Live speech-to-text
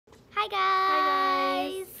Hi guys! Hi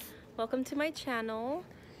guys! Welcome to my channel.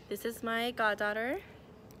 This is my goddaughter.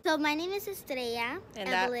 So my name is Estrella, And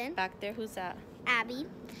Evelyn, that back there, who's that? Abby,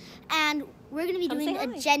 and we're going to be Come doing say a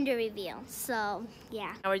hi. gender reveal. So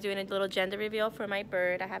yeah. Now we're doing a little gender reveal for my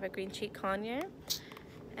bird. I have a green cheek conure.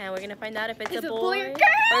 And we're going to find out if it's a boy or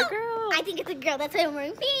girl. I think it's a girl. That's why I'm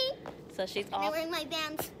wearing pink. So she's And I'm off. wearing my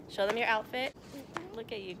bands. Show them your outfit.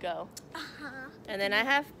 Look at you go. Uh-huh. And then I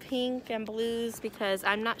have pink and blues because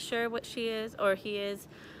I'm not sure what she is or he is.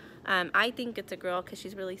 I think it's a girl because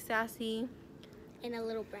she's really sassy. And a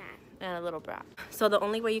little brat. And a little brat. So the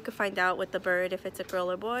only way you can find out with the bird if it's a girl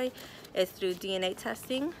or boy is through DNA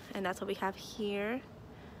testing, and that's what we have here.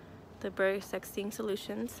 The Bird Sexting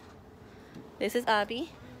Solutions. This is Abby.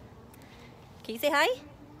 Can you say hi?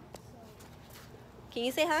 Can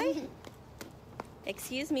you say hi?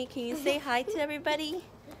 Excuse me, can you say hi to everybody?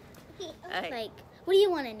 Alright. Like, what do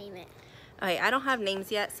you want to name it? Okay, I don't have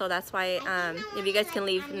names yet, so that's why if you guys can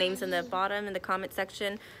leave names in the bottom in the comment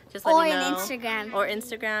section, just let Or me in know. Instagram. Or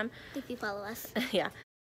Instagram. If you follow us. Yeah.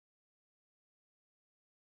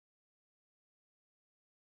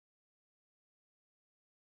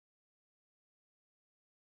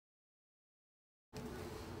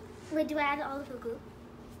 Wait, do I add all of the glue?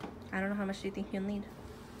 I don't know how much do you think you'll need.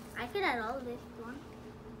 I could add all of it if you want.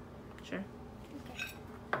 Sure. Okay.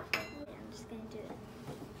 I'm just gonna do it.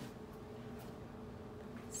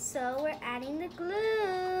 So we're adding the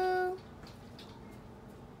glue.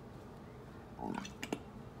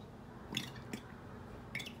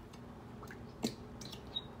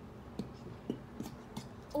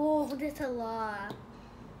 Oh, that's a lot.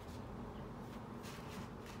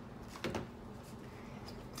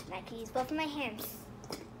 I can use both of my hands.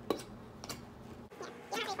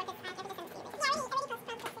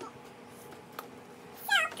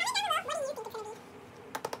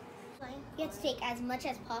 You have to take as much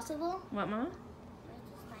as possible. What, Mama?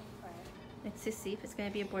 Let's just see if it's gonna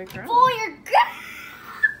be a boy or girl. Boy or girl!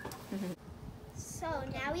 So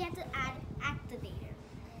now we have to add activator.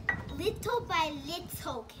 Little by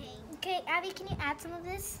little, okay? Okay, Abby, can you add some of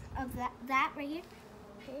this? Of that right here?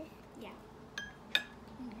 Okay. Yeah. Thank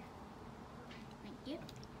you.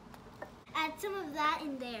 Add some of that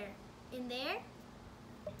in there. In there.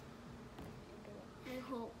 I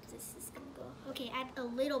hope this is gonna go. Okay, add a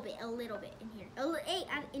little bit in here. Hey,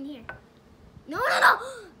 add in here. No, no, no!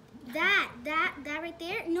 That right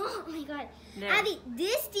there? No, oh my god. There. Abby,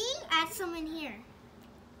 this thing, add some in here.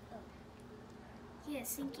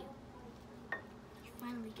 Yes, thank you. You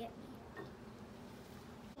finally get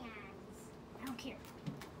me. I don't care.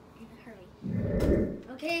 In a hurry.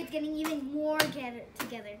 Okay, it's getting even more together.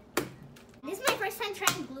 This is my first time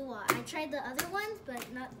trying glue wall. I tried the other ones, but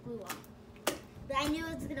not glue wall. But I knew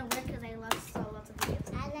it was gonna work because I saw lots of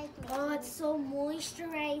videos. I like it. Oh, it's so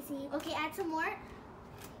moisturizing. Okay, add some more.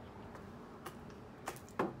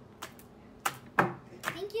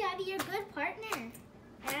 Thank you, Abby. You're a good partner.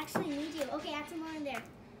 I actually need you. Okay, add some more in there.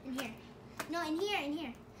 In here. No, in here, in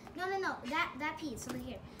here. No, no, no. That piece over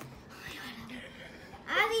here. Oh my god, Abby.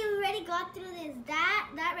 Abby, we already got through this. That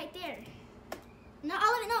right there. Not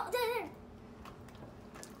all of it. No, there.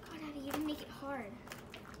 God, Abby, you didn't make it hard.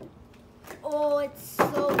 Oh, it's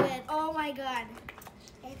so good. Oh my god.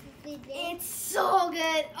 It's so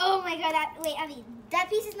good. Oh my god. Wait, Abby, that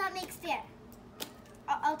piece is not mixed yet.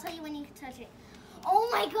 I'll tell you when you can touch it. Oh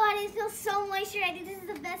my god, it feels so moisturizing. This is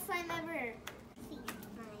the best slime ever.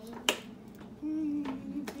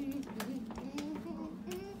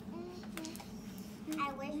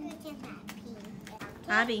 I wish we could have pink.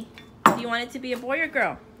 Abby, do you want it to be a boy or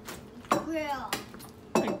girl? Girl.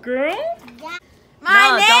 A girl? Yeah.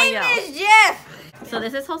 My name is Jeff. So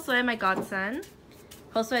this is Josue, my godson.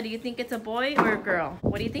 Josue, do you think it's a boy or a girl?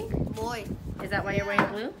 What do you think? Boy. Is that why you're wearing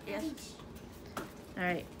blue? Yes. All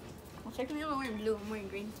right. Well, technically I'm wearing blue. I'm wearing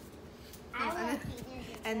green.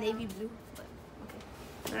 And navy blue. But, okay.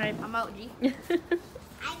 All right. I'm out, G. I think it's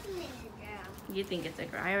a girl. You think it's a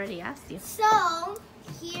girl? I already asked you. So,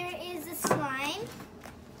 here is the slime.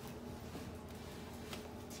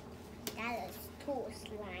 That is cool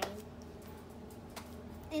slime.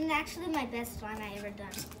 And actually my best slime I ever done.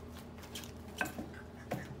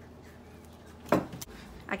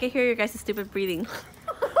 I can hear your guys' stupid breathing.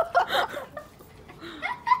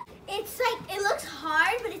 It's like, it looks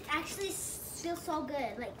hard, but it actually feels so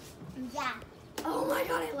good. Like, yeah. Oh my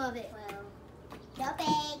god, I love it. Well, so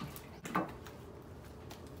big.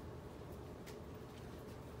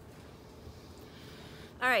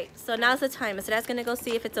 All right, so now's the time. Estela's gonna go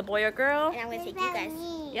see if it's a boy or girl. And I'm gonna take you guys.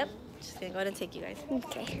 Yep. She's gonna go ahead and take you guys.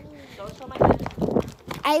 Okay. Don't show my hand.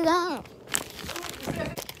 I won't.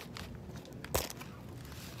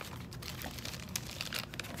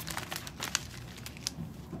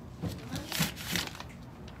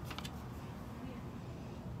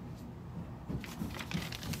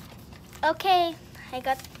 Okay, I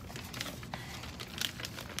got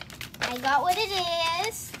what it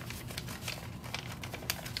is.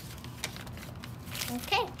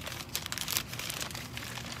 Okay.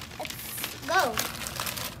 Let's go.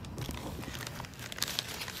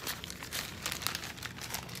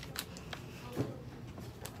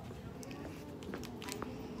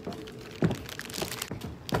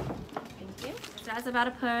 Dad's about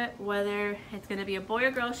to put whether it's gonna be a boy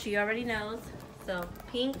or girl. She already knows. So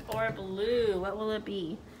pink or blue, what will it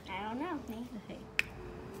be? I don't know. Okay.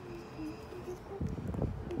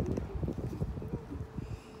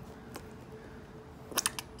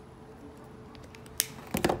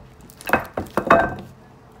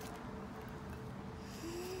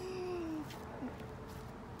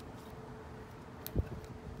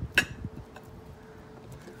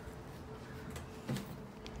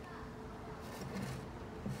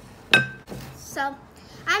 So,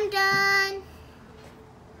 I'm done.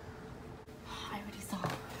 I already saw.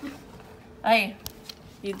 Hey,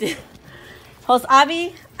 you did. Host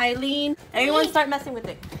Abby, Eileen, everyone start messing with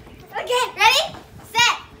it. Okay, ready,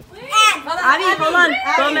 set, and. Abby, hold on.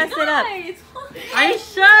 Go mess it up. I'm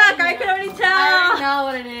shook. I can already tell. I know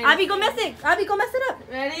what it is. Abby, go mess it. Abby, go mess it up.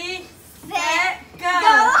 Ready, Set,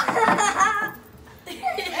 go.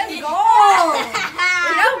 Let's go.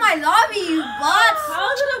 Get out of my lobby, you butts.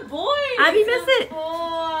 How's it a boy? Abby, miss it.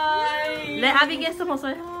 Boy. Let Abby get some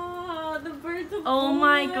also. Oh, the bird's a boy. Oh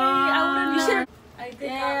my god. You should. I did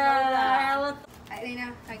not know that.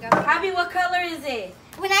 I got it. Abby, what color is it?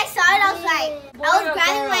 When I saw it, I was like, Boy I was or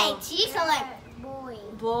grabbing girl? my cheeks. I'm like, boy.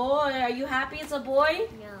 Boy, are you happy it's a boy?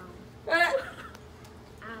 No, I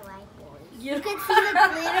like boys. You You can see the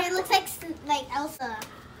glitter. It looks like Elsa.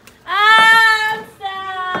 Ah, I'm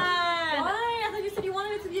sad. Why? I thought you said you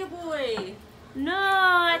wanted it to be a boy. No,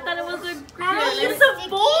 I thought it was a girl. Abby, It's you're a sticky.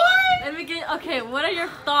 boy. Let me get. Okay, what are your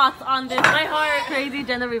thoughts on this? My heart. Crazy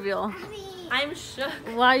gender reveal. Abby. I'm shook.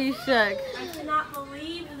 Why are you shook? I cannot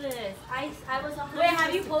believe this. I was 100%. Wait,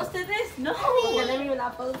 have you posted this? No. Yeah, let me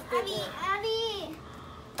not post Abby, it. Abby.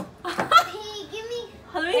 Hey, give me.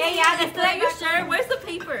 Hey, yeah, is that your shirt? Where's the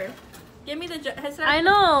paper? Give me the. I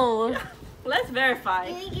know. Let's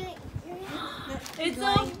verify. Give me. It's a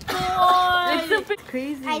boy. It's super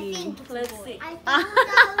crazy. I think. Let's see. I think that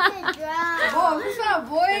was a drum. Oh, this is not a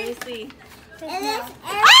Let me boy. see. And it's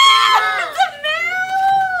Ah, it's a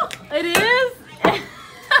male. It is.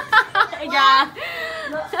 Yeah.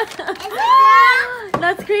 It's a girl.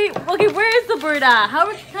 That's creepy. Okay, where is the bird at? How are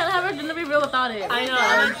we kind of have a gender reveal without it? I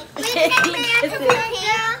know. Wait, is it a girl?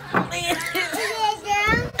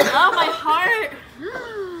 Oh, my heart.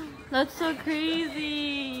 That's so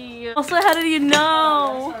crazy. Also, how did you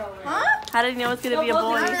know? Huh? How did you know it's gonna be a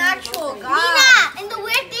boy? actual Nina, and the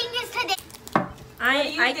weird thing is today. do you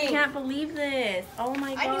I think? can't believe this. Oh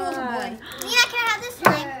my god. I knew it was a boy. Nina, can I have this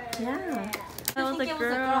one? Yeah. That was a think it was a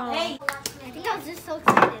girl. girl. Hey. I think I was just so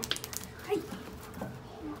excited.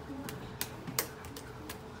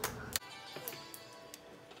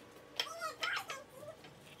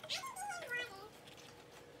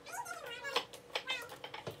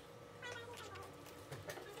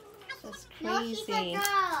 That's No, she's a crazy.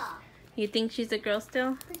 girl. You think she's a girl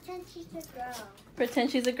still? Pretend she's a girl.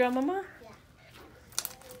 Pretend she's a girl, mama? Yeah.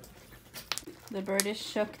 The bird is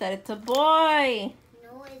shook that it's a boy.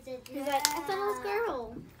 No, it's a girl. I thought it was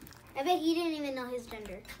girl. I bet he didn't even know his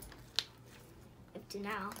gender. Up to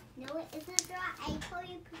now. No, it's a girl. I told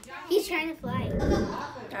you pretend. He's trying to fly.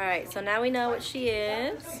 Alright, so now we know what she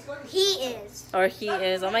is. He is. Or he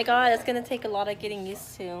is. Oh my god, that's gonna take a lot of getting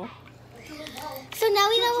used to. So now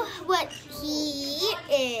we know what he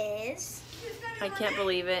is. I can't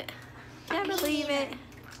believe it. Can't believe it.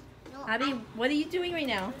 No, Abby, what are you doing right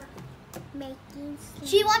now? making.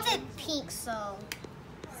 She wants it pink, so.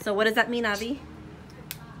 So what does that mean, Abby?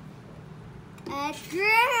 A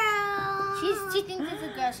girl. She thinks it's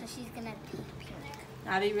a girl, so she's gonna be pink.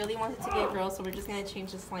 Abby really wants it to be a girl, so we're just gonna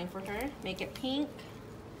change the slime for her. Make it pink.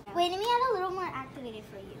 Wait, let me add a little more activated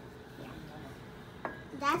for you.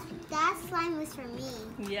 That slime was for me.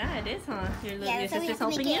 Yeah, it is, huh? Your That's why we sister's have to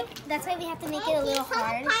helping make you? it. That's why we have to make it a little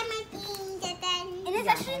hard. And it's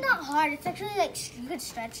actually not hard. It's actually like you could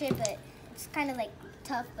stretch it, but it's kind of like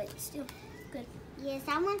tough, but still good. Yes,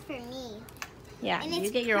 that one's for me. Yeah, And you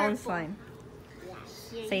it's get your own purple. slime.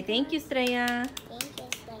 Yeah. Say thank you, Straya. Thank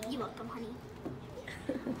you. You're welcome, honey.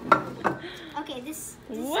 Okay, this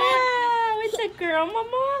Wow, it's a girl,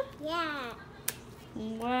 mama. yeah.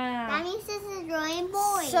 Wow. That means this is a drawing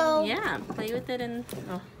boy. So Yeah, play with it and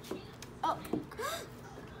oh,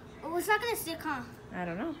 it's not gonna stick, huh? I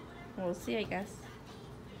don't know. We'll see, I guess.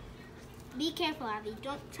 Be careful, Abby.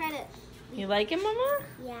 Don't try to You like it, Mama?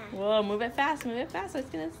 Yeah. Whoa, move it fast, or it's gonna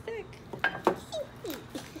stick.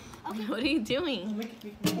 Okay. What are you doing? Right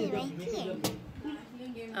here.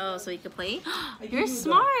 Oh, so you can play? You're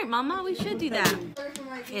smart, Mama. We should do that.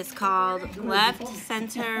 It's called left,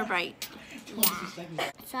 center, right.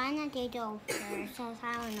 Yeah. So I'm not going to go first, since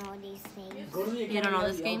I don't know these things. You don't know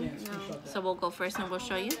this game? No. So we'll go first and we'll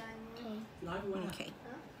show you? Okay.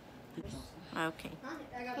 Okay. Okay.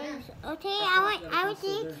 Okay, I would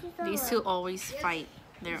take These two always fight.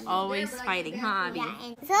 They're always fighting, huh, Abby? Yeah,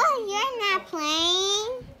 and so you're not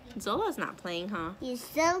playing? Zola's not playing, huh? You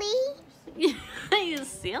silly? You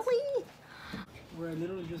silly? We're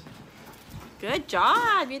literally just. Good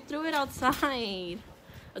job. You threw it outside.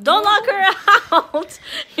 Don't lock her out.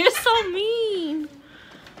 You're so mean.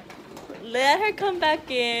 Let her come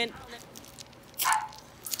back in.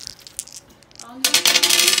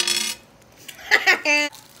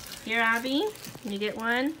 Here, Abby. You get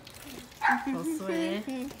one.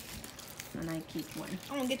 Josue. And I keep one.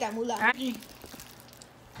 I'm gonna get that moolah. Alright.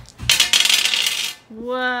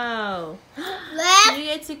 Whoa. Left. You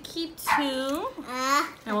get to keep two.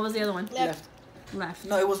 And what was the other one? Left. Left.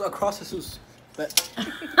 No, it was across Jesus. But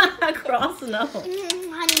Across, no.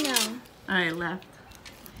 Honey, no. Alright, left.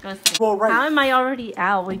 Go well, right. How am I already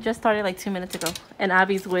out? We just started like 2 minutes ago. And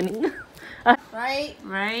Abby's winning. Right.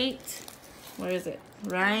 Right. Where is it?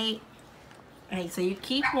 Right. Alright, so you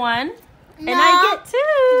keep one. No. And I get Is two.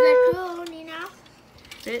 that true, Nina?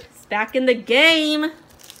 It's back in the game.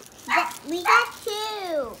 We got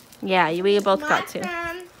two. Yeah, we both got two.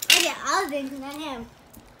 I get all of them because I him.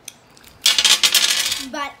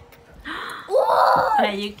 But. Ooh!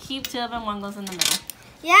 Alright, you keep two of them, one goes in the middle.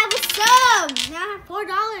 Yeah, what's up? Now I have $4.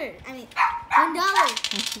 I mean, $1.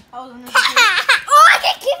 Oh, I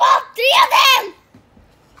can keep all 3 of them.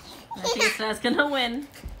 I think that's gonna win.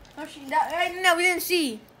 No, we didn't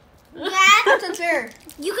see. Yeah. That's unfair.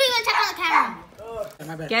 You can even check on the camera.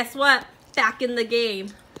 My bad. Guess what? Back in the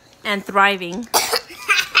game. And thriving.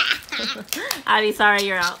 Abby, sorry,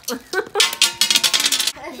 you're out.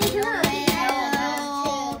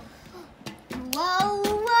 Whoa,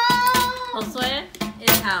 whoa. Josue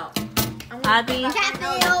is out. Abby is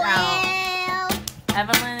out.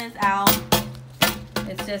 Evelyn is out.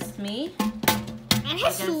 It's just me And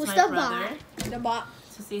against Jesus, my the brother bot. The bot.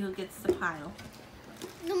 to see who gets the pile.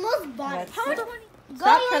 The most bot. Let's How see. much?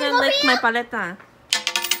 Stop trying to lick my You paleta.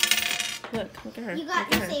 Look at her. got, Look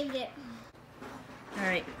at you her. saved it. All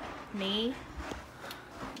right, me.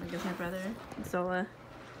 I guess my brother, Zola.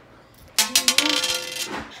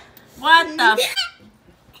 What the?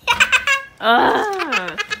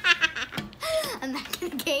 Ugh. I'm back in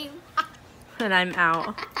the game. And I'm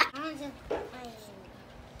out.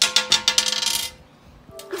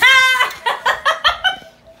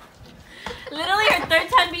 Literally her third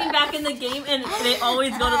time being back in the game, and they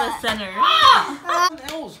always go to the center.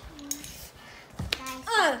 L's.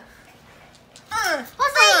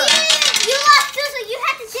 Jose, you lost too, so you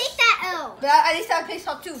had to take that L. But at least I placed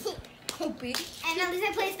top 2. Oh, bitch. And at least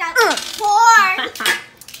I placed that 4.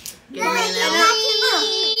 Give me an L.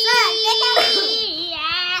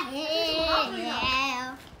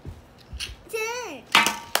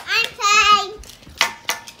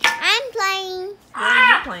 I'm playing. What are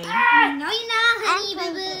you playing? No, you're not, honey,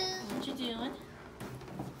 boo boo. What you doing?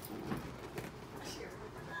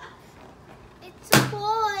 It's a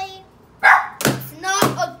boy. It's not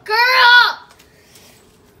a girl.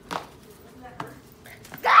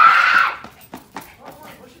 Ah!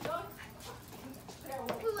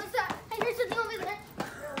 What's that? I heard something over there.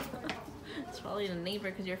 It's probably the neighbor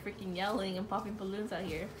because you're freaking yelling and popping balloons out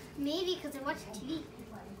here. Maybe because I watch TV.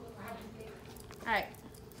 Alright.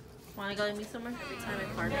 Wanna go with me somewhere? Every time I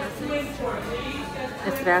park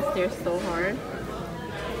this fast, they're so hard.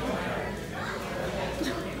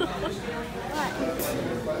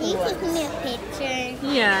 Can you take me a picture?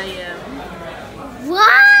 Yeah, I am.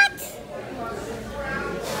 What?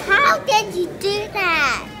 How did you do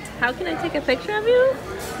that? How can I take a picture of you?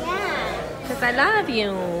 Yeah. Because I love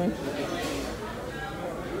you.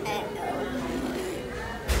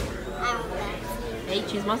 Hey,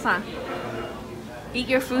 chismosa. Eat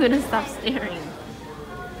your food and stop staring.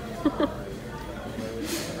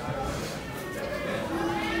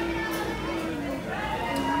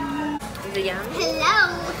 Is it yummy? Hello.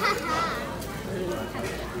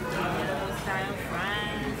 Animal style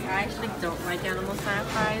fries. I actually don't like animal style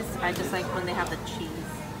fries. I just like when they have the cheese.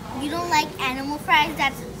 You don't like animal fries?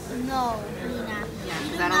 That's no, Nina. Yeah, You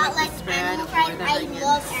 'cause do I don't not like the like spread animal or fries. the I onions.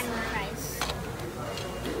 love animal fries.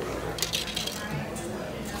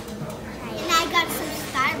 And I got some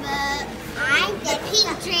Starbucks. I get pink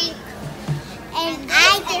drink. And I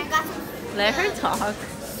got some Let her talk.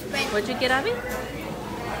 What'd you get, Abby?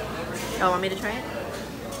 Oh, want me to try it?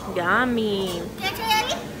 Yummy. Can I try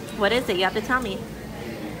Abby? What is it? You have to tell me.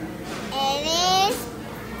 It is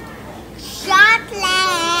chocolate. I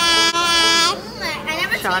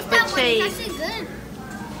never tasted Chocolate that one. shake. It's actually good.